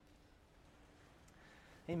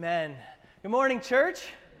Amen. Good morning, church.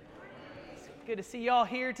 It's good to see you all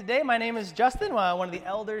here today. My name is Justin, one of the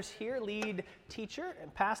elders here, lead teacher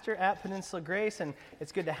and pastor at Peninsula Grace, and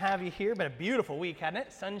it's good to have you here. Been a beautiful week, hasn't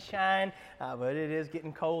it? Sunshine, but it is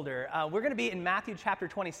getting colder. We're going to be in Matthew chapter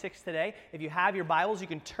 26 today. If you have your Bibles, you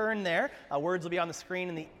can turn there. Words will be on the screen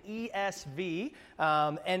in the ESV.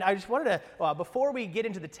 And I just wanted to, before we get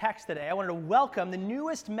into the text today, I wanted to welcome the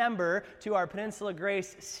newest member to our Peninsula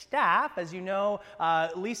Grace staff. As you know,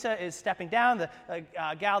 Lisa is stepping down, the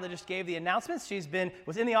gal that just gave the announcements.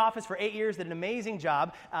 Was in the office for 8 years, did an amazing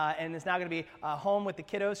job, and is now going to be home with the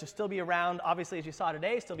kiddos. She'll still be around, obviously, as you saw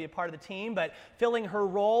today, still be a part of the team, but filling her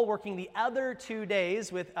role, working the other 2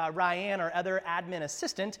 days with Ryan, our other admin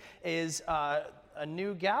assistant, is a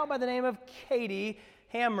new gal by the name of Katie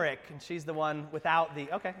Hamrick, and she's the one without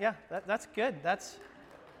the, okay, yeah, that's good.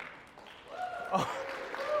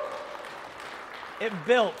 It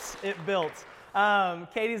built.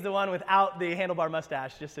 Katie's the one without the handlebar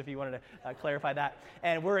mustache, just if you wanted to clarify that.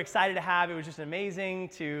 And we're excited to have, it was just amazing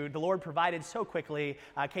the Lord provided so quickly.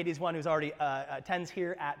 Katie's one who's already attends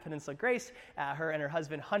here at Peninsula Grace, her and her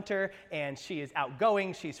husband Hunter, and she is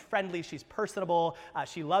outgoing, she's friendly, she's personable,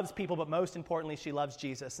 she loves people, but most importantly, she loves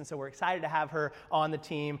Jesus. And so we're excited to have her on the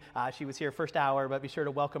team. She was here first hour, but be sure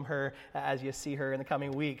to welcome her as you see her in the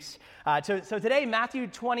coming weeks. So today, Matthew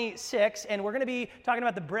 26, and we're going to be talking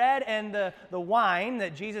about the bread and the wine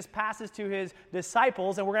that Jesus passes to his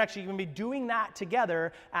disciples, and we're actually going to be doing that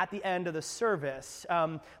together at the end of the service.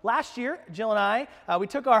 Last year, Jill and I, we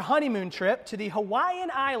took our honeymoon trip to the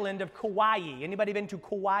Hawaiian island of Kauai. Anybody been to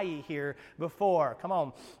Kauai here before? Come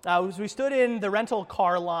on. We stood in the rental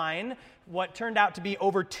car line, what turned out to be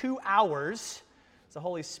over 2 hours. The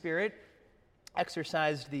Holy Spirit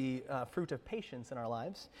exercised the fruit of patience in our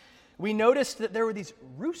lives. We noticed that there were these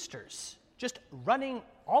roosters just running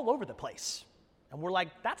all over the place. And we're like,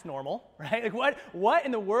 that's normal, right? Like what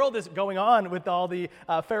in the world is going on with all the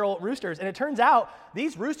feral roosters? And it turns out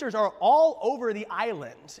these roosters are all over the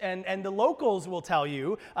island. And the locals will tell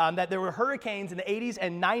you that there were hurricanes in the 80s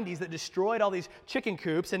and 90s that destroyed all these chicken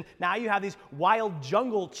coops. And now you have these wild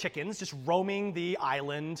jungle chickens just roaming the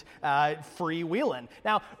island, freewheeling.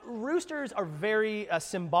 Now, roosters are very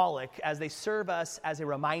symbolic as they serve us as a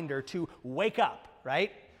reminder to wake up,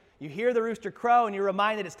 right? You hear the rooster crow, and you're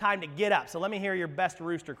reminded it's time to get up. So let me hear your best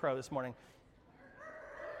rooster crow this morning.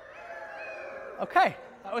 Okay,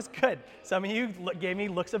 that was good. Some of you gave me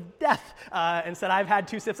looks of death and said, I've had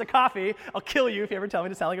 2 sips of coffee. I'll kill you if you ever tell me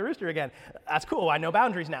to sound like a rooster again. That's cool. I know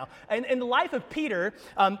boundaries now. And in the life of Peter,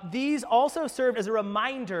 these also served as a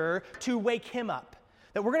reminder to wake him up.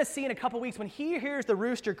 That we're going to see in a couple weeks when he hears the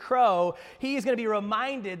rooster crow, he's going to be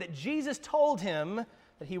reminded that Jesus told him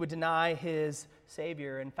that he would deny his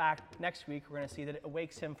Savior. In fact, next week we're going to see that it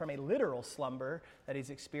awakes him from a literal slumber that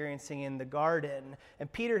he's experiencing in the garden.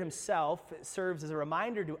 And Peter himself serves as a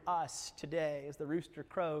reminder to us today as the rooster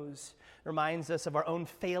crows, reminds us of our own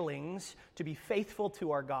failings to be faithful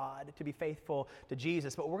to our God, to be faithful to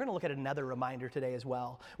Jesus. But we're going to look at another reminder today as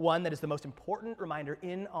well, one that is the most important reminder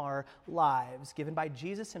in our lives, given by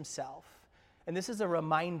Jesus himself. And this is a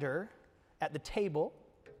reminder at the table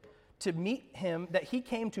to meet him, that he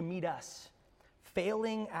came to meet us,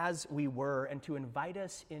 failing as we were, and to invite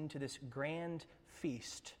us into this grand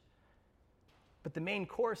feast. But the main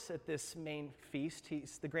course at this main feast,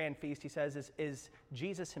 the grand feast, he says, is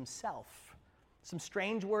Jesus himself. Some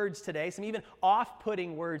strange words today, some even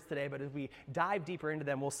off-putting words today, but as we dive deeper into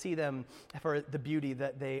them, we'll see them for the beauty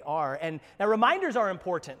that they are. And now reminders are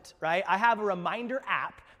important, right? I have a reminder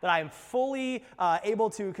app that I am fully able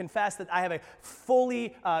to confess that I have a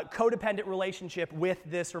fully codependent relationship with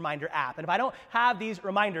this reminder app. And if I don't have these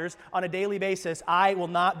reminders on a daily basis, I will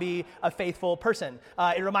not be a faithful person.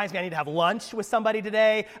 It reminds me I need to have lunch with somebody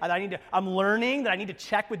today. I'm learning that I need to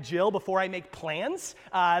check with Jill before I make plans.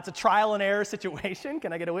 It's a trial and error situation.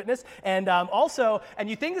 Can I get a witness? And also, and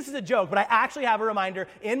you think this is a joke, but I actually have a reminder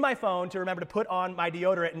in my phone to remember to put on my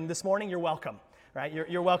deodorant. And this morning, you're welcome. Right?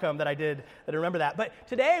 You're welcome that I remember that. But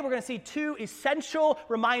today we're going to see 2 essential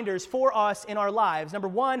reminders for us in our lives. Number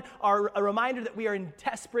 1, a reminder that we are in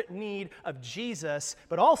desperate need of Jesus,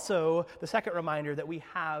 but also the second reminder that we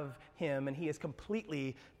have him and he has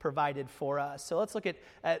completely provided for us. So let's look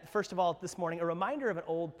at first of all this morning, a reminder of an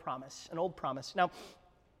old promise. Now,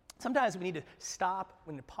 sometimes we need to stop,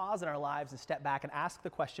 we need to pause in our lives and step back and ask the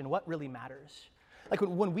question, what really matters? Like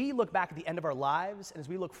when we look back at the end of our lives and as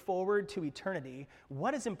we look forward to eternity,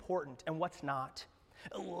 what is important and what's not?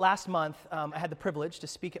 Last month, I had the privilege to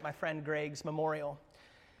speak at my friend Greg's memorial.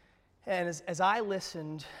 And as I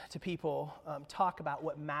listened to people talk about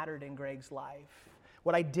what mattered in Greg's life,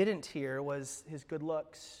 What I didn't hear was his good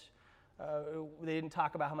looks. They didn't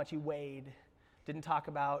talk about how much he weighed. Didn't talk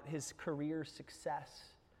about his career success.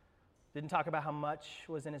 Didn't talk about how much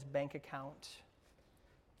was in his bank account.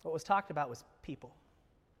 What was talked about was people,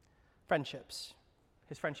 friendships.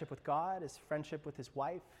 His friendship with God, his friendship with his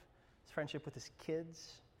wife, his friendship with his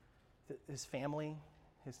kids, his family,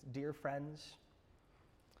 his dear friends.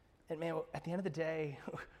 And man, at the end of the day,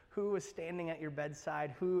 who is standing at your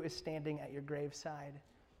bedside? Who is standing at your graveside?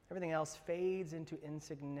 Everything else fades into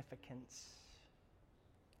insignificance.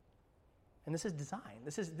 And this is design.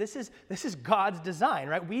 This is God's design,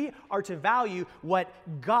 right? We are to value what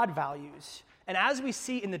God values. And as we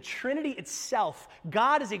see in the Trinity itself,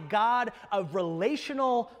 God is a God of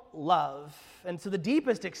relational love. And so the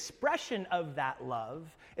deepest expression of that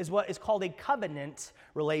love is what is called a covenant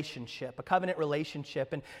relationship,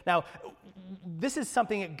 And now, this is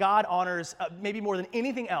something that God honors maybe more than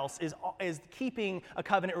anything else, is keeping a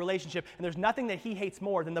covenant relationship. And there's nothing that he hates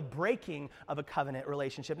more than the breaking of a covenant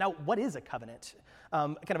relationship. Now, what is a covenant?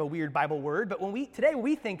 Kind of a weird Bible word, but today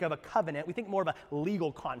we think of a covenant, we think more of a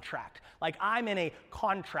legal contract. Like I'm in a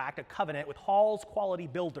contract, a covenant with Hall's Quality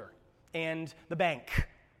Builder and the bank.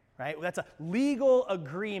 Right? That's a legal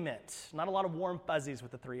agreement. Not a lot of warm fuzzies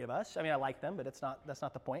with the three of us. I mean, I like them, but that's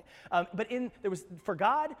not the point. But for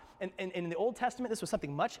God, and in the Old Testament, this was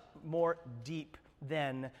something much more deep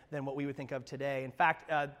than what we would think of today. In fact,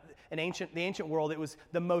 the ancient world, it was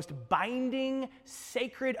the most binding,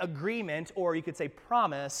 sacred agreement, or you could say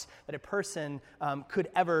promise, that a person could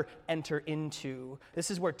ever enter into.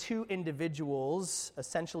 This is where two individuals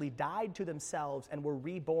essentially died to themselves and were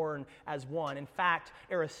reborn as one. In fact,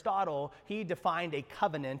 Aristotle, he defined a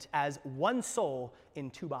covenant as one soul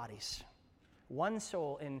in two bodies. One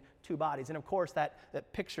soul in two bodies. And of course,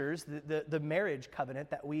 that pictures the marriage covenant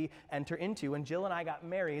that we enter into. When Jill and I got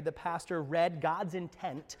married, the pastor read God's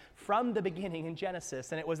intent from the beginning in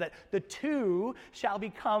Genesis, and it was that the two shall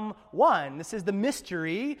become one. This is the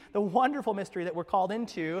mystery, the wonderful mystery that we're called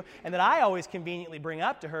into, and that I always conveniently bring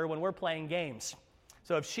up to her when we're playing games.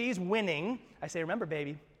 So if she's winning, I say, remember,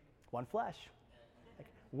 baby, one flesh.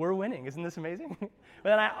 We're winning. Isn't this amazing?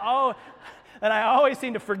 But then I always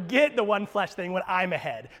seem to forget the one flesh thing when I'm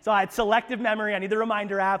ahead. So I had selective memory. I need the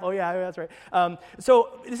reminder app. Oh, yeah, that's right.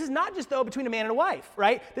 So this is not just, though, between a man and a wife,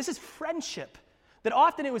 right? This is friendship. That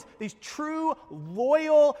often it was these true,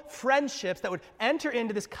 loyal friendships that would enter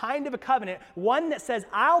into this kind of a covenant, one that says,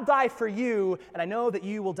 I'll die for you, and I know that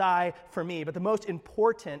you will die for me. But the most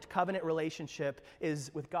important covenant relationship is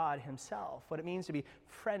with God himself, what it means to be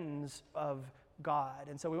friends of God.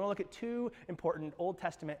 And so we want to look at two important Old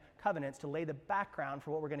Testament covenants to lay the background for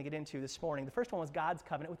what we're going to get into this morning. The first one was God's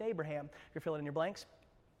covenant with Abraham. You're filling in your blanks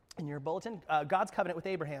in your bulletin. God's covenant with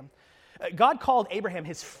Abraham. God called Abraham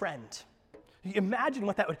his friend. You imagine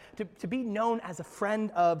what that would, to be known as a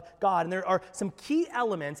friend of God. And there are some key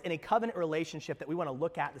elements in a covenant relationship that we want to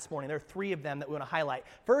look at this morning. There are three of them that we want to highlight.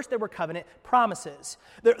 First, there were covenant promises.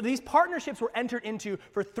 These partnerships were entered into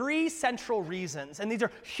for three central reasons. And these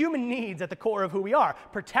are human needs at the core of who we are: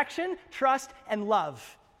 protection, trust, and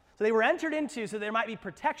love. So they were entered into so there might be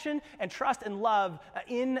protection and trust and love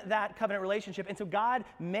in that covenant relationship. And so God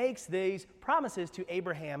makes these promises to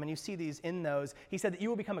Abraham, and you see these in those. He said that you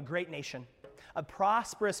will become a great nation, a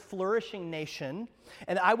prosperous, flourishing nation,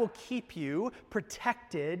 and I will keep you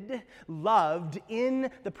protected, loved in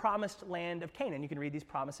the promised land of Canaan. You can read these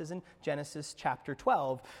promises in Genesis chapter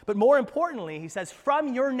 12. But more importantly, he says,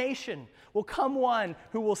 from your nation will come one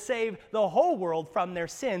who will save the whole world from their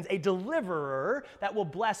sins, a deliverer that will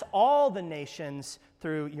bless all the nations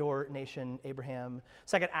through your nation, Abraham.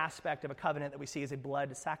 Second aspect of a covenant that we see is a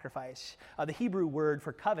blood sacrifice. The Hebrew word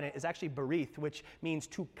for covenant is actually berith, which means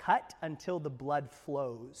to cut until the blood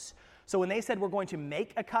flows. So when they said we're going to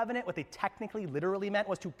make a covenant, what they technically, literally meant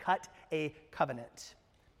was to cut a covenant.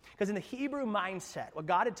 Because in the Hebrew mindset, what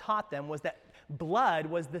God had taught them was that blood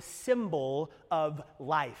was the symbol of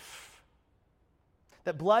life.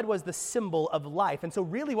 That blood was the symbol of life. And so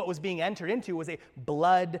really what was being entered into was a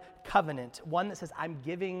blood covenant, one that says, I'm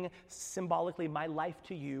giving symbolically my life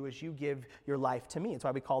to you as you give your life to me. That's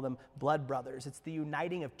why we call them blood brothers. It's the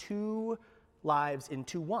uniting of two lives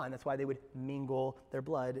into one. That's why they would mingle their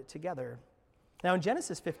blood together. Now in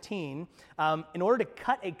Genesis 15, in order to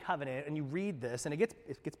cut a covenant, and you read this, and it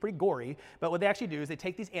gets pretty gory, but what they actually do is they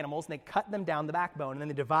take these animals and they cut them down the backbone, and then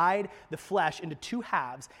they divide the flesh into two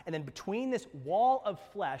halves, and then between this wall of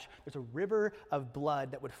flesh, there's a river of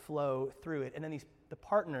blood that would flow through it. And then the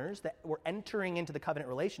partners that were entering into the covenant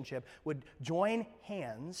relationship would join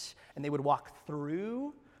hands, and they would walk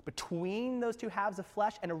through between those two halves of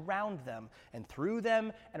flesh and around them, and through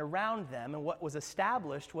them and around them. And what was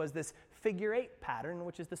established was this figure 8 pattern,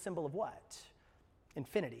 which is the symbol of what?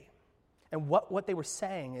 Infinity. And what they were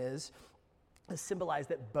saying is, to symbolize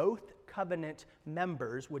that both covenant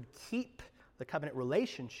members would keep the covenant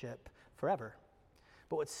relationship forever.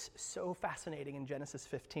 But what's so fascinating in Genesis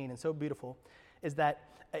 15 and so beautiful is that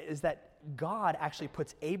God actually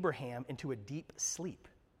puts Abraham into a deep sleep.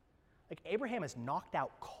 Like, Abraham is knocked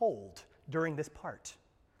out cold during this part.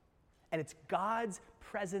 And it's God's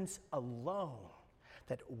presence alone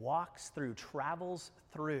that travels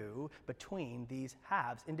through between these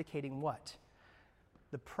halves, indicating what?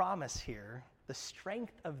 The promise here, the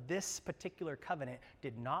strength of this particular covenant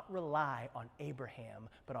did not rely on Abraham,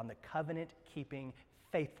 but on the covenant-keeping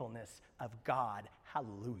faithfulness of God.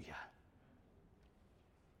 Hallelujah.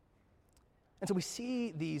 And so we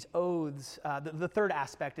see these oaths. The third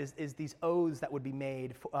aspect is these oaths that would be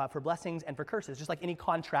made for blessings and for curses. Just like any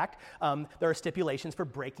contract, there are stipulations for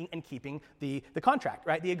breaking and keeping the contract,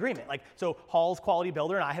 right? The agreement. Like, so Hall's Quality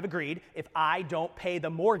Builder and I have agreed, if I don't pay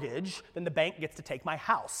the mortgage, then the bank gets to take my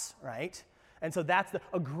house, right? And so that's the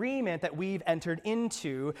agreement that we've entered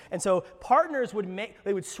into. And so partners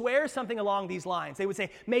they would swear something along these lines. They would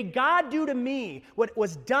say, may God do to me what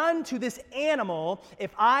was done to this animal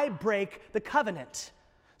if I break the covenant.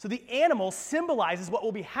 So the animal symbolizes what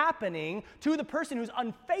will be happening to the person who's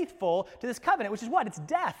unfaithful to this covenant, which is what? It's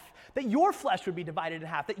death. That your flesh would be divided in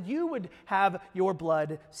half, that you would have your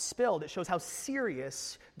blood spilled. It shows how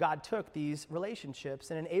serious God took these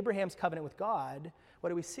relationships. And in Abraham's covenant with God, what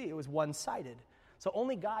do we see? It was one-sided. So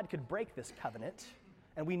only God could break this covenant,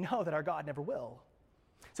 and we know that our God never will.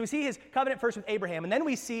 So we see his covenant first with Abraham, and then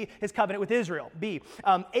we see his covenant with Israel.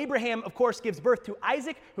 Abraham, of course, gives birth to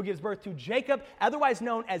Isaac, who gives birth to Jacob, otherwise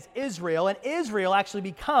known as Israel. And Israel actually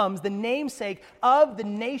becomes the namesake of the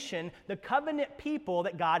nation, the covenant people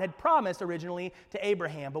that God had promised originally to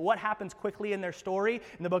Abraham. But what happens quickly in their story?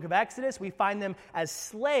 In the book of Exodus, we find them as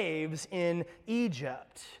slaves in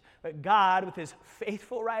Egypt. But God, with his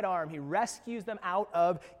faithful right arm, he rescues them out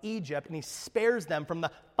of Egypt, and he spares them from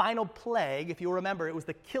the final plague. If you'll remember, it was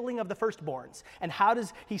the killing of the firstborns. And how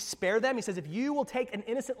does he spare them? He says, if you will take an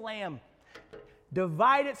innocent lamb,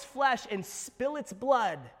 divide its flesh and spill its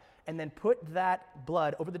blood, and then put that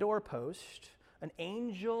blood over the doorpost, an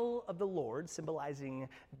angel of the Lord, symbolizing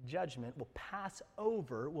judgment, will pass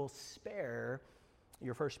over, will spare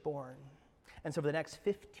your firstborn. And so for the next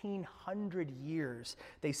 1,500 years,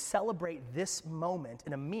 they celebrate this moment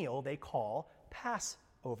in a meal they call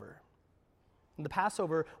Passover. And the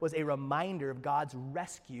Passover was a reminder of God's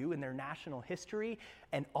rescue in their national history,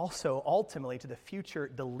 and also ultimately to the future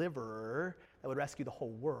deliverer that would rescue the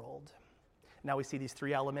whole world. Now we see these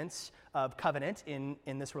three elements of covenant in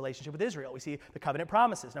this relationship with Israel. We see the covenant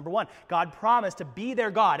promises. Number one, God promised to be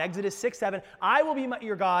their God. Exodus 6:7, I will be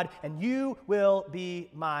your God, and you will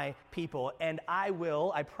be my people. And I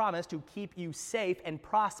promise to keep you safe and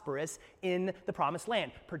prosperous in the promised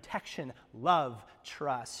land. Protection, love,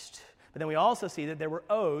 trust. But then we also see that there were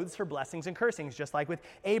oaths for blessings and cursings, just like with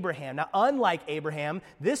Abraham. Now, unlike Abraham,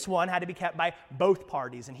 this one had to be kept by both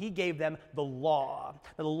parties, and he gave them the law.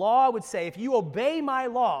 Now, the law would say, if you obey my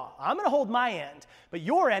law, I'm going to hold my end, but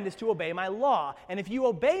your end is to obey my law. And if you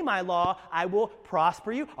obey my law, I will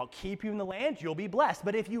prosper you, I'll keep you in the land, you'll be blessed.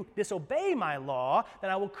 But if you disobey my law,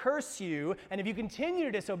 then I will curse you, and if you continue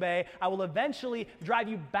to disobey, I will eventually drive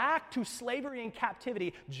you back to slavery and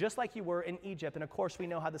captivity, just like you were in Egypt. And of course, we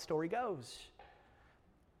know how the story goes.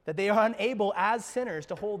 That they are unable as sinners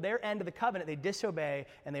to hold their end of the covenant. They disobey,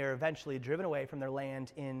 and they are eventually driven away from their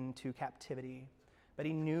land into captivity. But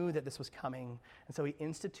he knew that this was coming, and so he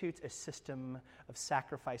institutes a system of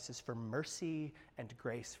sacrifices for mercy and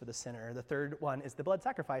grace for the sinner. The third one is the blood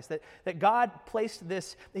sacrifice, that God placed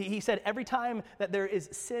this. He said every time that there is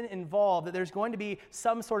sin involved, that there's going to be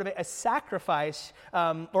some sort of a sacrifice,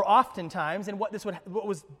 or oftentimes, and what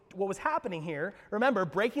was happening here, remember,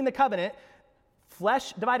 breaking the covenant,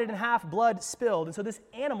 flesh divided in half, blood spilled. And so this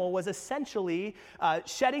animal was essentially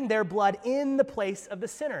shedding their blood in the place of the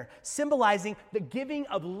sinner, symbolizing the giving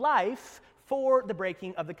of life for the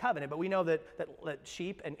breaking of the covenant. But we know that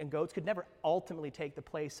sheep and goats could never ultimately take the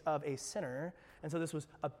place of a sinner. And so this was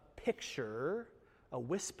a picture, a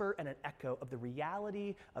whisper and an echo of the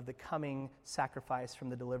reality of the coming sacrifice from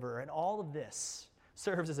the deliverer. And all of this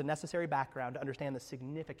serves as a necessary background to understand the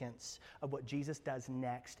significance of what Jesus does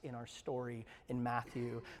next in our story in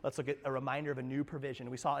Matthew. Let's look at a reminder of a new provision.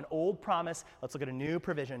 We saw an old promise. Let's look at a new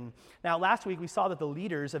provision. Now, last week we saw that the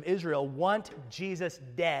leaders of Israel want Jesus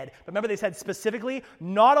dead. But remember, they said specifically,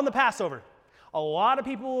 not on the Passover. A lot of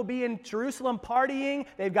people will be in Jerusalem partying.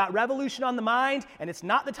 They've got revolution on the mind, and it's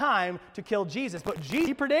not the time to kill Jesus. But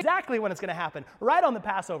Jesus predicts exactly when it's going to happen, right on the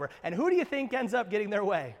Passover. And who do you think ends up getting their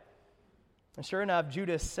way? And sure enough,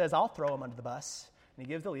 Judas says, I'll throw him under the bus. And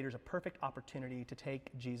he gives the leaders a perfect opportunity to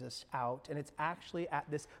take Jesus out. And it's actually at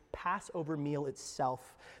this Passover meal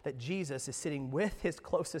itself that Jesus is sitting with his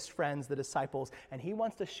closest friends, the disciples, and he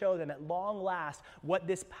wants to show them at long last what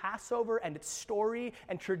this Passover and its story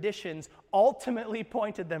and traditions ultimately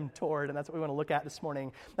pointed them toward. And that's what we want to look at this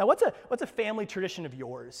morning. Now, what's a family tradition of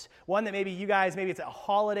yours? One that maybe you guys, maybe it's a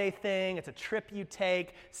holiday thing, it's a trip you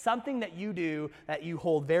take, something that you do that you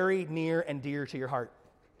hold very near and dear to your heart.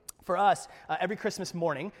 For us, every Christmas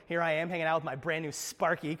morning, here I am hanging out with my brand new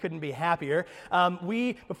Sparky, couldn't be happier.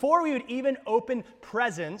 Before we would even open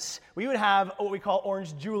presents, we would have what we call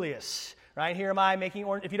Orange Julius. Right, here am I making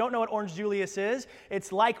orange. If you don't know what Orange Julius is,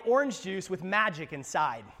 it's like orange juice with magic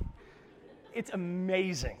inside. It's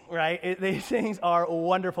amazing, right? These things are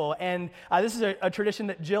wonderful. And this is a tradition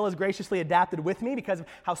that Jill has graciously adapted with me because of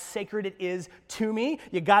how sacred it is to me.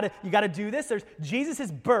 You gotta do this. There's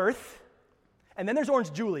Jesus' birth. And then there's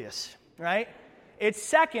Orange Julius, right? It's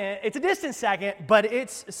second. It's a distant second, but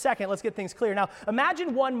it's second. Let's get things clear. Now,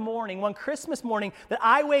 imagine one Christmas morning, that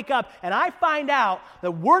I wake up and I find out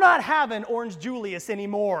that we're not having Orange Julius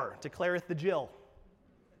anymore, declareth the Jill.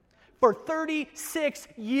 For 36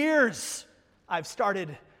 years, I've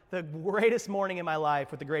started the greatest morning in my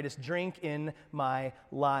life with the greatest drink in my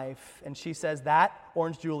life. And she says that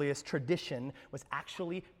Orange Julius tradition was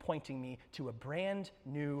actually pointing me to a brand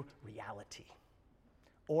new reality.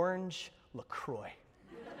 Orange LaCroix.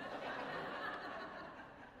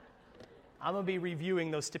 I'm going to be reviewing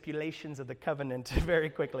those stipulations of the covenant very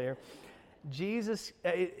quickly here. Jesus,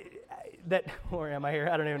 where am I here?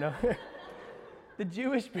 I don't even know. The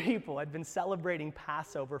Jewish people had been celebrating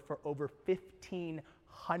Passover for over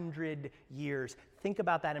 1,500 years. Think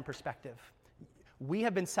about that in perspective. We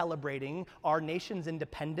have been celebrating our nation's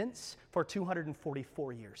independence for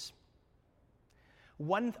 244 years.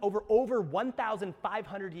 Over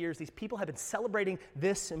 1,500 years, these people have been celebrating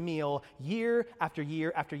this meal year after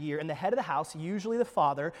year after year. And the head of the house, usually the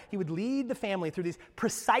father, he would lead the family through these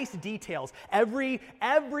precise details. Every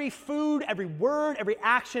food, every word, every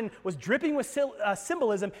action was dripping with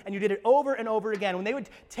symbolism, and you did it over and over again. When they would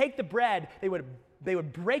take the bread, they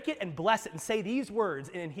would break it and bless it and say these words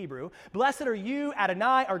in Hebrew. Blessed are you,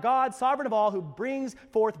 Adonai, our God, sovereign of all, who brings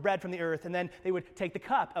forth bread from the earth. And then they would take the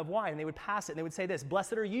cup of wine and they would pass it and they would say this.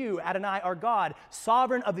 Blessed are you, Adonai, our God,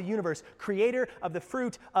 sovereign of the universe, creator of the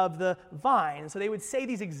fruit of the vine. And so they would say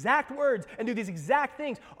these exact words and do these exact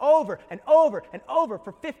things over and over and over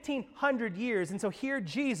for 1,500 years. And so here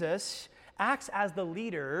Jesus acts as the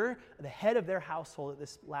leader, the head of their household at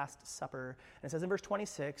this Last Supper. And it says in verse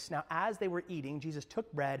 26, now as they were eating, Jesus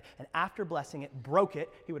took bread, and after blessing it, broke it.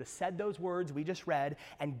 He would have said those words we just read,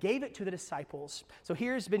 and gave it to the disciples. So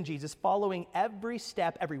here's been Jesus following every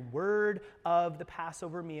step, every word of the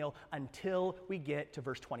Passover meal until we get to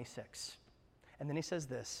verse 26. And then he says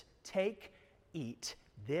this, take, eat,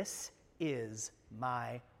 this is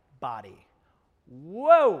my body.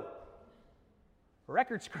 Whoa!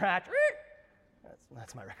 Record scratch.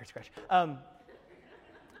 That's my record scratch.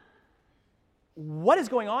 What is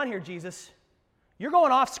going on here, Jesus? You're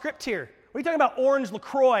going off script here. What are you talking about? Orange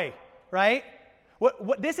LaCroix, right?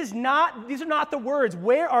 These are not the words.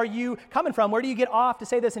 Where are you coming from? Where do you get off to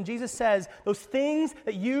say this? And Jesus says, those things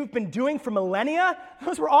that you've been doing for millennia,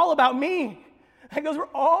 those were all about me. Like those were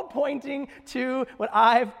all pointing to what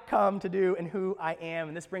I've come to do and who I am.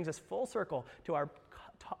 And this brings us full circle to our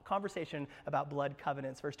conversation about blood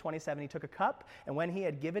covenants. Verse 27, he took a cup, and when he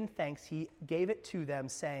had given thanks, he gave it to them,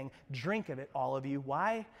 saying, drink of it, all of you.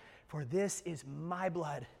 Why? For this is my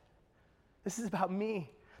blood. This is about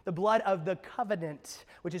me. The blood of the covenant,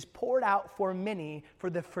 which is poured out for many for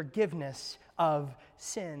the forgiveness of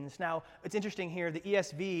sins. Now, it's interesting here, the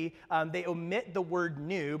ESV, they omit the word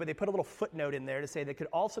new, but they put a little footnote in there to say that it could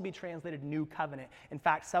also be translated new covenant. In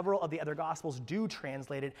fact, several of the other Gospels do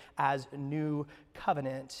translate it as new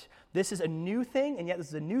covenant. This is a new thing, and yet this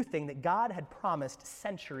is a new thing that God had promised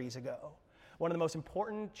centuries ago. One of the most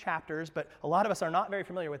important chapters, but a lot of us are not very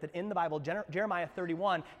familiar with it, in the Bible, Jeremiah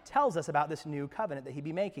 31 tells us about this new covenant that he'd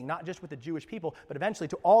be making, not just with the Jewish people, but eventually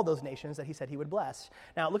to all those nations that he said he would bless.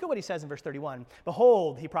 Now, look at what he says in verse 31.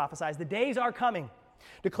 Behold, he prophesies, the days are coming,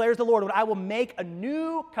 declares the Lord, when I will make a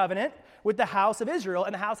new covenant with the house of Israel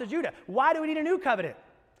and the house of Judah. Why do we need a new covenant?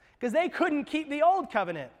 Because they couldn't keep the old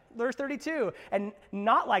covenant. Verse 32, and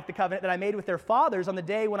not like the covenant that I made with their fathers on the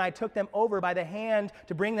day when I took them over by the hand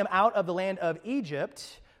to bring them out of the land of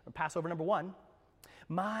Egypt, or Passover number 1,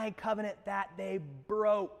 my covenant that they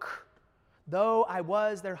broke. Though I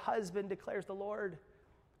was their husband, declares the Lord.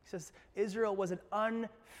 He says, Israel was an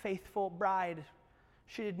unfaithful bride.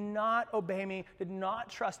 She did not obey me, did not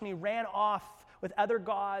trust me, ran off with other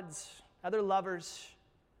gods, other lovers.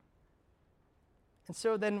 And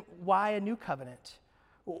so then why a new covenant?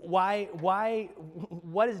 What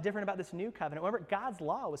is different about this new covenant? Remember, God's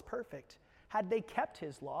law was perfect. Had they kept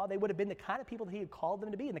his law, they would have been the kind of people that he had called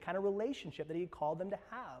them to be and the kind of relationship that he had called them to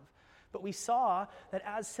have. But we saw that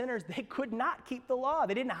as sinners, they could not keep the law.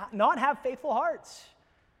 They did not have faithful hearts.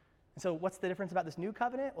 And so what's the difference about this new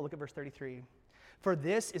covenant? Well, look at verse 33. For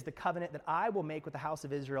this is the covenant that I will make with the house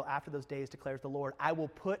of Israel after those days, declares the Lord. I will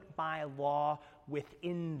put my law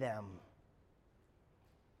within them,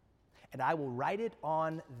 and I will write it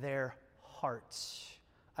on their hearts.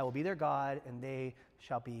 I will be their God, and they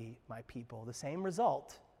shall be my people. The same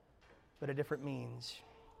result, but a different means.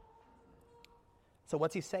 So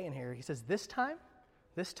what's he saying here? He says, this time,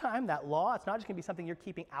 that law, it's not just going to be something you're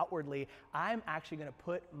keeping outwardly. I'm actually going to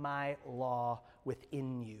put my law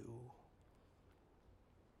within you.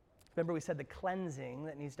 Remember, we said the cleansing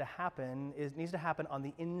that needs to happen on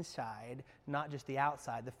the inside, not just the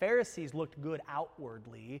outside. The Pharisees looked good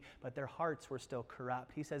outwardly, but their hearts were still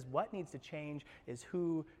corrupt. He says, what needs to change is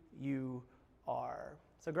who you are.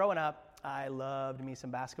 So growing up, I loved me some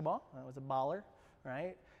basketball. I was a baller,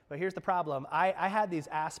 right? But here's the problem. I had these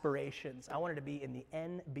aspirations. I wanted to be in the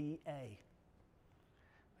NBA.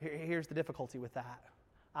 Here's the difficulty with that.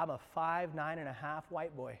 I'm a 5'9.5"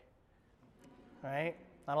 white boy, right?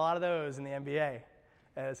 Not a lot of those in the NBA.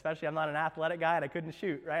 Especially, I'm not an athletic guy and I couldn't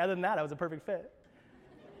shoot, right? Other than that, I was a perfect fit.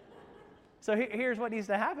 So here's what needs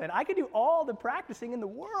to happen. I could do all the practicing in the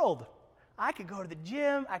world. I could go to the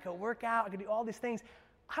gym, I could work out, I could do all these things.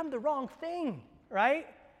 I'm the wrong thing, right?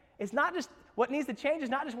 It's not just, what needs to change is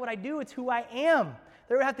not just what I do, it's who I am.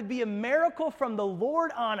 There would have to be a miracle from the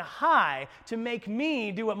Lord on high to make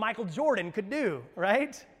me do what Michael Jordan could do,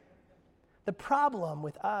 right? The problem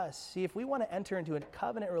with us, see, if we want to enter into a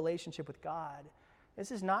covenant relationship with God,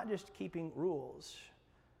 this is not just keeping rules.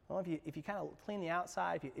 Well, if you kind of clean the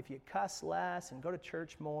outside, if you cuss less and go to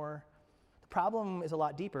church more, the problem is a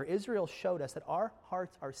lot deeper. Israel showed us that our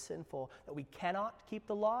hearts are sinful, that we cannot keep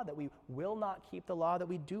the law, that we will not keep the law, that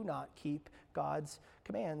we do not keep God's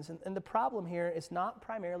commands. And the problem here is not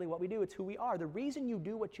primarily what we do, it's who we are. The reason you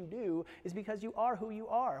do what you do is because you are who you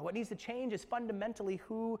are. What needs to change is fundamentally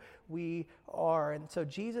who we are. And so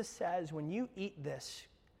Jesus says, when you eat this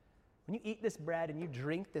bread and you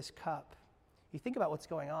drink this cup, you think about what's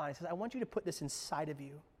going on. He says, I want you to put this inside of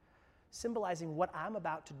you, symbolizing what I'm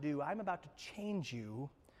about to do. I'm about to change you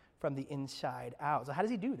from the inside out. So how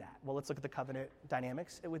does he do that? Well, let's look at the covenant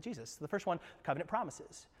dynamics with Jesus. The first one, covenant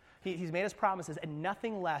promises. He's made us promises and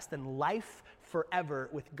nothing less than life forever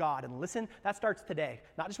with God. And listen, that starts today.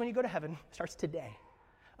 Not just when you go to heaven, it starts today.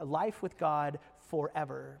 A life with God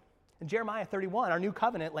forever. In Jeremiah 31, our new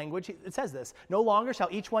covenant language, it says this, no longer shall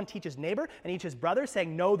each one teach his neighbor and each his brother,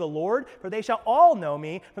 saying, know the Lord, for they shall all know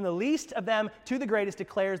me, from the least of them to the greatest,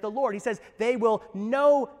 declares the Lord. He says, they will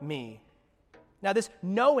know me. Now this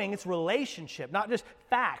knowing, it's relationship, not just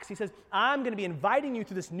facts. He says, I'm going to be inviting you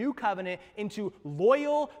through this new covenant into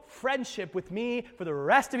loyal friendship with me for the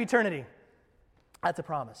rest of eternity. That's a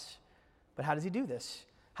promise. But how does he do this?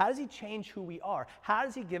 How does he change who we are? How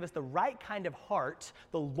does he give us the right kind of heart,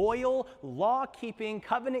 the loyal, law-keeping,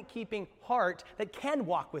 covenant-keeping heart that can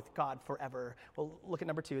walk with God forever? Well, look at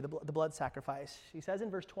number 2, the blood sacrifice. He says in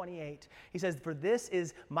verse 28, he says, for this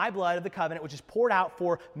is my blood of the covenant, which is poured out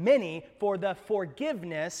for many for the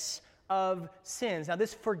forgiveness of sins. Now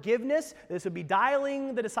this forgiveness, this would be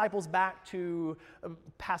dialing the disciples back to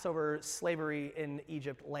Passover slavery in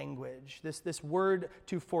Egypt language. This word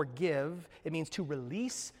to forgive, it means to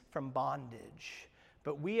release from bondage.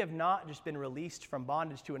 But we have not just been released from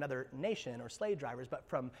bondage to another nation or slave drivers, but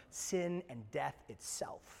from sin and death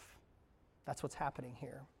itself. That's what's happening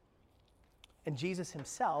here. And Jesus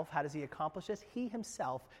himself, how does he accomplish this? He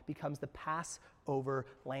himself becomes the Passover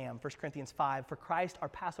lamb. 1 Corinthians 5, for Christ, our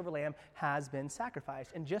Passover lamb, has been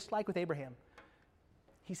sacrificed. And just like with Abraham,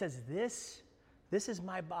 he says, this is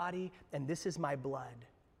my body and this is my blood.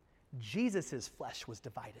 Jesus' flesh was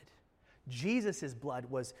divided. Jesus' blood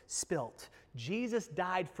was spilt. Jesus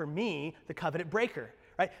died for me, the covenant breaker.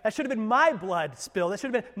 Right? That should have been my blood spilled. That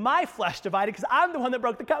should have been my flesh divided because I'm the one that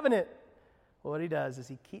broke the covenant. Well, what he does is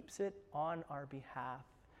he keeps it on our behalf,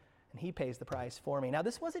 and he pays the price for me. Now,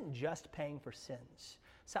 this wasn't just paying for sins.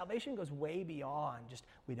 Salvation goes way beyond just,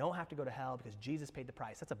 we don't have to go to hell because Jesus paid the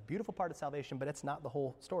price. That's a beautiful part of salvation, but it's not the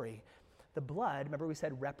whole story. The blood, remember we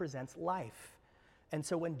said, represents life. And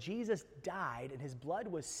so when Jesus died and his blood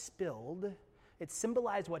was spilled, it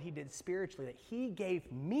symbolized what he did spiritually, that he gave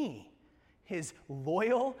me his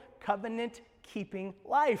loyal, covenant-keeping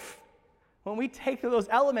life. When we take those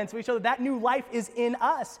elements, we show that new life is in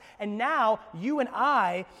us. And now you and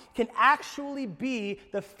I can actually be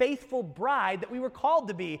the faithful bride that we were called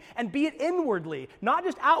to be, and be it inwardly, not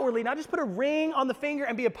just outwardly, not just put a ring on the finger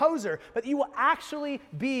and be a poser, but you will actually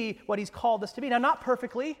be what he's called us to be. Now, not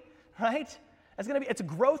perfectly, right? It's a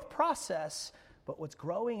growth process, but what's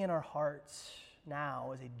growing in our hearts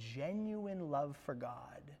now is a genuine love for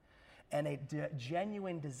God and a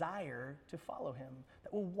genuine desire to follow him,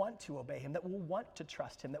 that will want to obey him, that will want to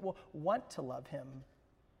trust him, that will want to love him.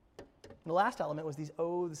 And the last element was these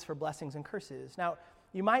oaths for blessings and curses. Now,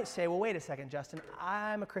 you might say, well, wait a second, Justin,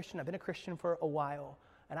 I'm a Christian, I've been a Christian for a while,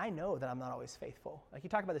 and I know that I'm not always faithful. Like, you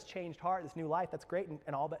talk about this changed heart, this new life, that's great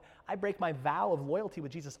and all, but I break my vow of loyalty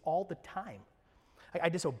with Jesus all the time. I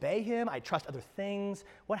disobey him, I trust other things.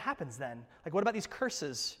 What happens then? Like, what about these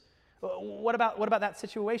curses? What about that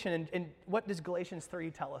situation? And what does Galatians 3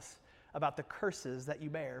 tell us about the curses that you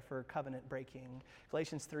bear for covenant breaking?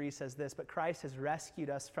 Galatians 3 says this, but Christ has rescued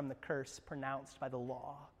us from the curse pronounced by the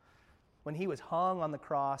law. When he was hung on the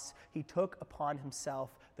cross, he took upon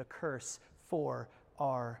himself the curse for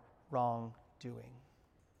our wrongdoing.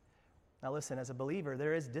 Now listen, as a believer,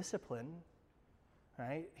 there is discipline.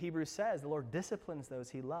 Right? Hebrews says the Lord disciplines those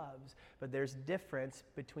he loves, but there's difference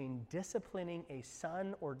between disciplining a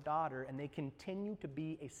son or daughter and they continue to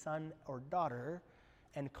be a son or daughter,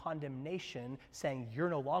 and condemnation saying you're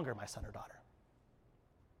no longer my son or daughter.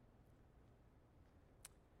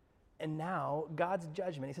 And now God's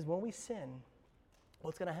judgment, he says when we sin,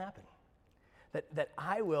 what's going to happen? That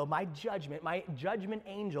my judgment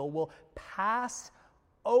angel will pass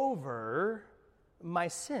over my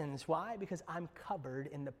sins. Why? Because I'm covered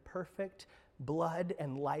in the perfect blood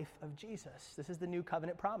and life of Jesus. This is the new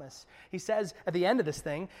covenant promise. He says at the end of this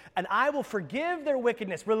thing, and I will forgive their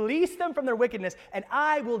wickedness, release them from their wickedness, and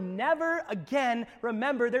I will never again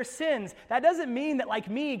remember their sins. That doesn't mean that, like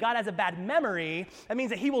me, God has a bad memory. That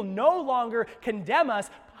means that he will no longer condemn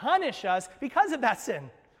us, punish us because of that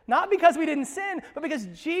sin. Not because we didn't sin, but because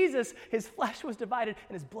Jesus, his flesh was divided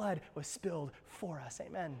and his blood was spilled for us.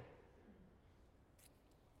 Amen.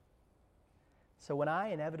 So when I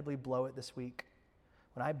inevitably blow it this week,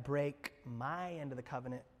 when I break my end of the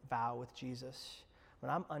covenant vow with Jesus, when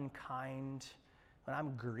I'm unkind, when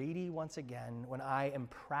I'm greedy once again, when I am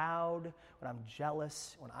proud, when I'm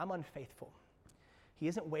jealous, when I'm unfaithful, he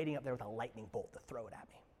isn't waiting up there with a lightning bolt to throw it at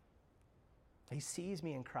me. He sees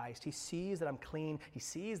me in Christ. He sees that I'm clean. He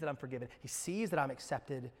sees that I'm forgiven. He sees that I'm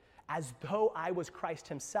accepted as though I was Christ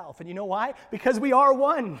himself. And you know why? Because we are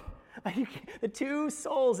one. The two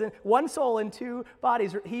souls, and one soul in two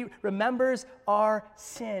bodies. He remembers our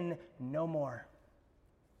sin no more.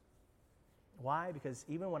 Why? Because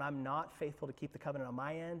even when I'm not faithful to keep the covenant on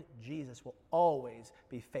my end, Jesus will always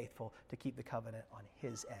be faithful to keep the covenant on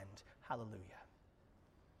his end. Hallelujah.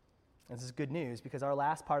 And this is good news because our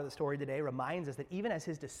last part of the story today reminds us that even as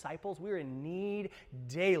his disciples, we're in need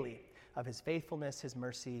daily of his faithfulness, his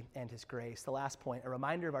mercy, and his grace. The last point, a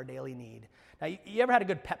reminder of our daily need. Now, you ever had a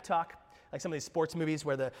good pep talk? Like some of these sports movies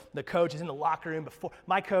where the coach is in the locker room before.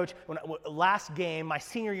 My coach, last game, my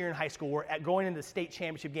senior year in high school, we're going into the state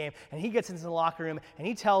championship game, and he gets into the locker room, and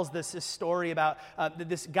he tells this story about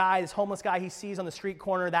this homeless guy he sees on the street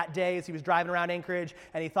corner that day as he was driving around Anchorage,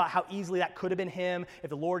 and he thought how easily that could have been him if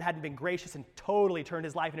the Lord hadn't been gracious and totally turned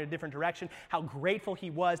his life in a different direction, how grateful he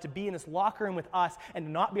was to be in this locker room with us and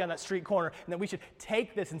to not be on that street corner, and that we should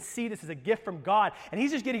take this and see this as a gift from God. And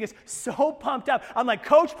he's just getting us so pumped up. I'm like,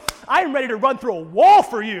 Coach, I am ready to run through a wall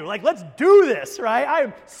for you. Like, let's do this, right? I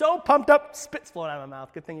am so pumped up. Spit's flowing out of my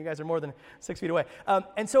mouth. Good thing you guys are more than 6 feet away.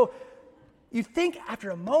 And so you think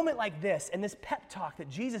after a moment like this and this pep talk that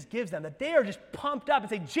Jesus gives them, that they are just pumped up and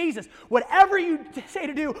say, Jesus, whatever you say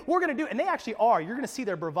to do, we're going to do. And they actually are. You're going to see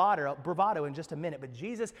their bravado in just a minute. But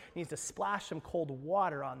Jesus needs to splash some cold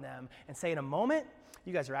water on them and say, in a moment,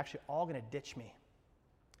 you guys are actually all going to ditch me.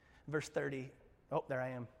 Verse 30. Oh, there I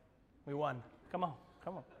am. We won. Come on.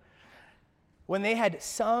 When they had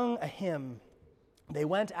sung a hymn, they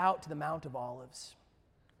went out to the Mount of Olives.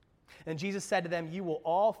 And Jesus said to them, you will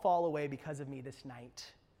all fall away because of me this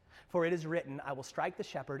night. For it is written, I will strike the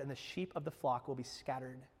shepherd, and the sheep of the flock will be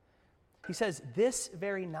scattered. He says, this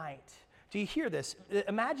very night. Do you hear this?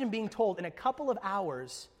 Imagine being told in a couple of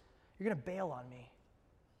hours, you're going to bail on me.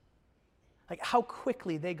 Like how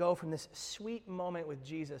quickly they go from this sweet moment with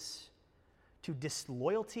Jesus to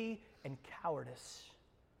disloyalty and cowardice.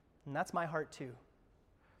 And that's my heart too.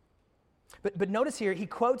 But notice here, he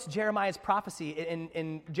quotes Jeremiah's prophecy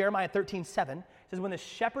in Jeremiah 13:7. It says, when the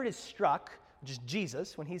shepherd is struck, which is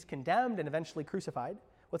Jesus, when he's condemned and eventually crucified,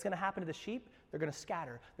 what's going to happen to the sheep? They're going to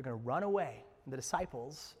scatter. They're going to run away. And the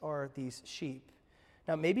disciples are these sheep.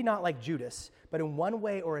 Now, maybe not like Judas, but in one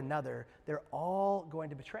way or another, they're all going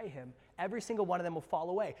to betray him. Every single one of them will fall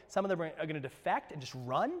away. Some of them are going to defect and just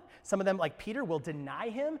run. Some of them, like Peter, will deny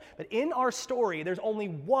him. But in our story, there's only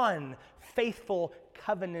one faithful,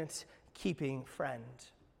 covenant-keeping friend.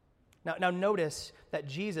 Now notice that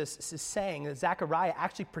Jesus is saying that Zechariah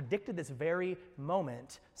actually predicted this very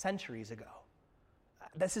moment centuries ago.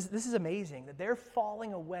 This is amazing, that their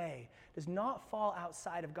falling away does not fall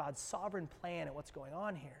outside of God's sovereign plan and what's going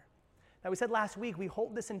on here. Now, we said last week, we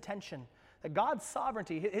hold this intention that God's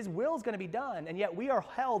sovereignty, his will is going to be done, and yet we are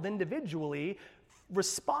held individually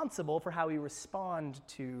responsible for how we respond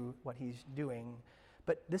to what he's doing.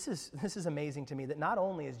 But this is amazing to me, that not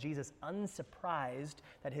only is Jesus unsurprised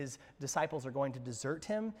that his disciples are going to desert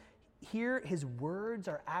him, here his words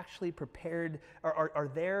are actually prepared, are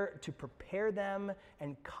there to prepare them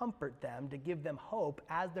and comfort them, to give them hope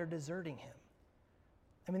as they're deserting him.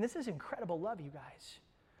 I mean, this is incredible love, you guys.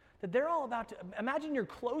 That they're all about to, imagine your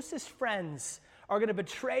closest friends are going to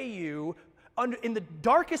betray you in the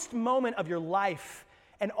darkest moment of your life,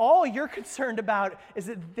 and all you're concerned about is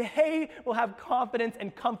that they will have confidence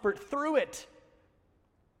and comfort through it.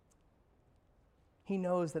 He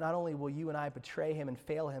knows that not only will you and I betray him and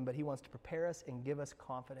fail him, but he wants to prepare us and give us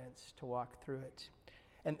confidence to walk through it.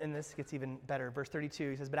 And this gets even better. Verse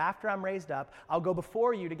 32, he says, but after I'm raised up, I'll go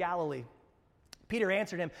before you to Galilee. Peter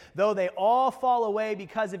answered him, though they all fall away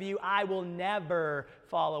because of you, I will never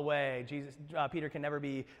fall away. Peter can never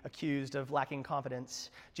be accused of lacking confidence.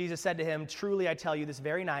 Jesus said to him, truly I tell you, this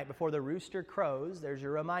very night before the rooster crows, there's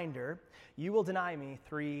your reminder, you will deny me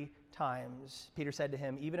 3 times. Peter said to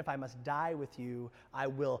him, even if I must die with you, I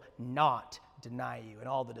will not deny you. And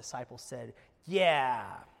all the disciples said, yeah.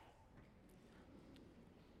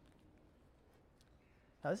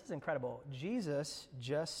 Now this is incredible. Jesus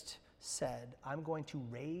just said, I'm going to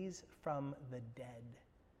raise from the dead.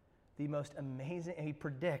 The most amazing, and he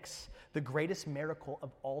predicts the greatest miracle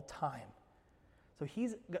of all time. So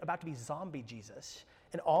he's about to be zombie Jesus.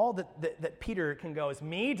 And all that Peter can go is,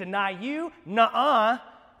 me deny you? Nuh-uh.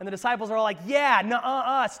 And the disciples are all like, yeah,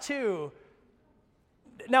 nuh-uh, us too.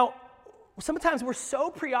 Now, sometimes we're so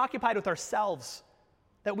preoccupied with ourselves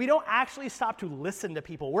that we don't actually stop to listen to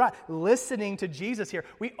people. We're not listening to Jesus here.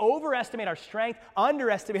 We overestimate our strength,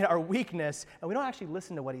 underestimate our weakness, and we don't actually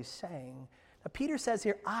listen to what he's saying. Now, Peter says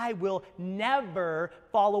here, I will never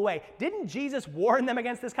fall away. Didn't Jesus warn them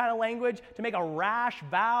against this kind of language, to make a rash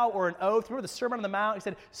vow or an oath? Remember the Sermon on the Mount? He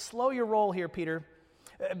said, slow your roll here, Peter.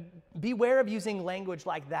 Beware of using language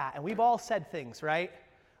like that. And we've all said things, right?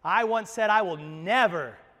 I once said I will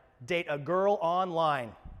never date a girl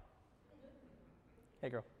online. Hey,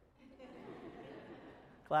 girl.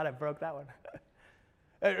 Glad I broke that one.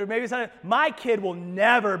 Or maybe something, my kid will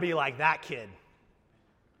never be like that kid.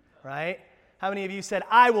 Right? How many of you said,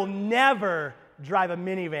 I will never drive a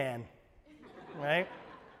minivan? Right?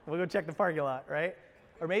 We'll go check the parking lot, right?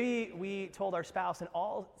 Or maybe we told our spouse in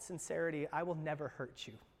all sincerity, I will never hurt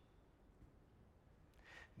you.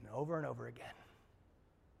 And over again,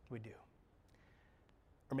 we do.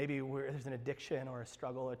 Or maybe there's an addiction or a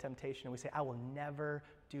struggle or a temptation, and we say, I will never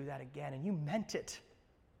do that again. And you meant it.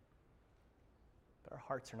 But our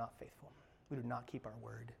hearts are not faithful. We do not keep our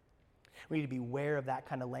word. We need to be aware of that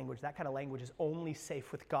kind of language. That kind of language is only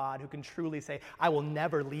safe with God, who can truly say, I will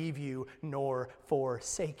never leave you nor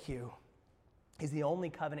forsake you. He's the only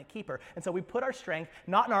covenant keeper. And so we put our strength,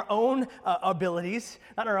 not in our own abilities,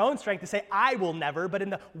 not in our own strength to say, I will never, but in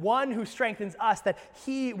the one who strengthens us, that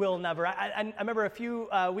he will never. I remember a few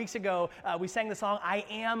weeks ago, we sang the song, I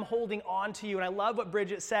am holding on to you. And I love what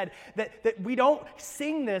Bridget said, that we don't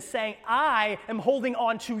sing this saying, I am holding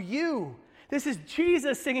on to you. This is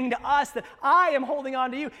Jesus singing to us that I am holding on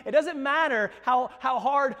to you. It doesn't matter how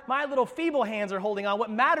hard my little feeble hands are holding on. What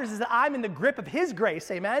matters is that I'm in the grip of his grace,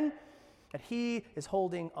 amen? That he is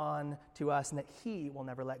holding on to us and that he will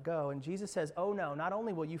never let go. And Jesus says, oh no, not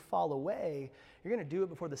only will you fall away, you're going to do it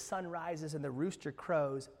before the sun rises and the rooster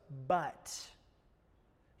crows, but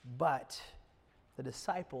the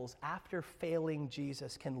disciples, after failing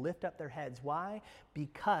Jesus, can lift up their heads. Why?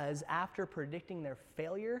 Because after predicting their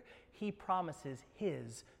failure, he promises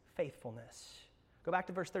his faithfulness. Go back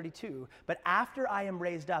to verse 32. But after I am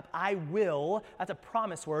raised up, I will, that's a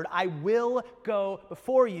promise word, I will go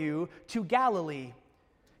before you to Galilee.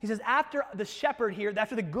 He says, after the shepherd here,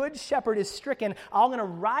 after the good shepherd is stricken, I'm going to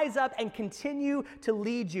rise up and continue to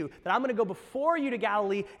lead you. That I'm going to go before you to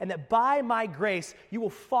Galilee, and that by my grace, you will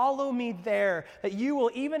follow me there. That you will,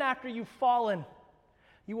 even after you've fallen,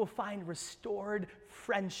 you will find restored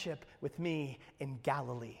friendship with me in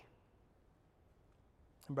Galilee.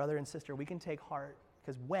 And brother and sister, we can take heart,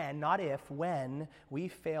 because when, not if, when we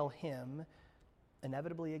fail him,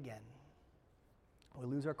 inevitably again, we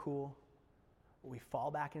lose our cool, we fall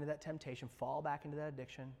back into that temptation, fall back into that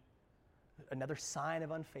addiction, another sign of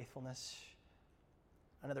unfaithfulness,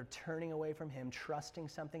 another turning away from him, trusting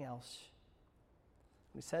something else.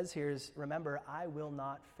 What he says here is, remember, I will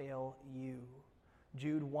not fail you.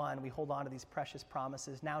 Jude 1, we hold on to these precious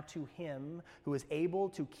promises. Now to him who is able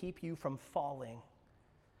to keep you from falling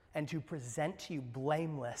and to present you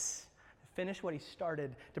blameless, finish what he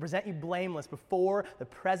started, to present you blameless before the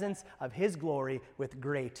presence of his glory with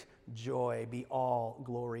great joy, be all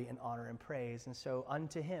glory and honor and praise. And so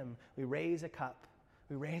unto him we raise a cup,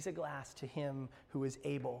 we raise a glass to him who is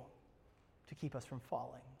able to keep us from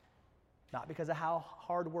falling. Not because of how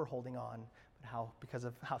hard we're holding on, but because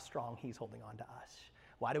of how strong he's holding on to us.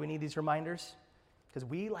 Why do we need these reminders? Because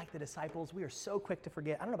we, like the disciples, we are so quick to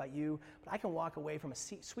forget. I don't know about you, but I can walk away from a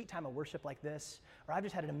sweet time of worship like this, or I've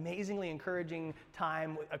just had an amazingly encouraging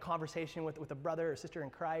time, a conversation with a brother or sister in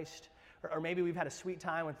Christ, or maybe we've had a sweet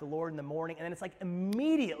time with the Lord in the morning, and then it's like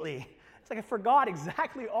immediately, it's like I forgot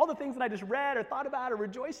exactly all the things that I just read or thought about or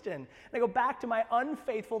rejoiced in. And I go back to my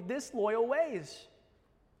unfaithful, disloyal ways.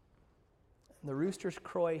 The rooster's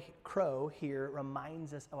crow here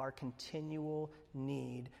reminds us of our continual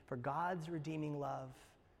need for God's redeeming love,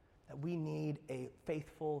 that we need a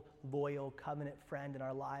faithful, loyal, covenant friend in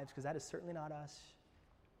our lives, because that is certainly not us.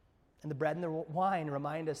 And the bread and the wine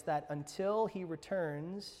remind us that until he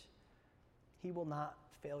returns, he will not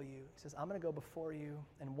fail you. He says, I'm going to go before you,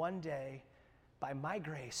 and one day, by my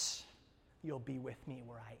grace, you'll be with me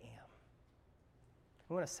where I am.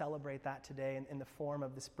 We want to celebrate that today in the form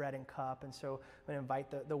of this bread and cup. And so I'm going to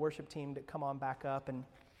invite the worship team to come on back up. And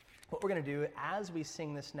what we're going to do as we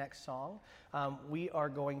sing this next song, we are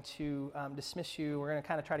going to dismiss you. We're going to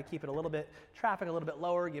kind of try to keep it a little bit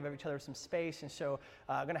lower, give each other some space. And so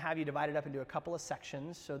I'm going to have you divided up into a couple of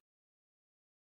sections. So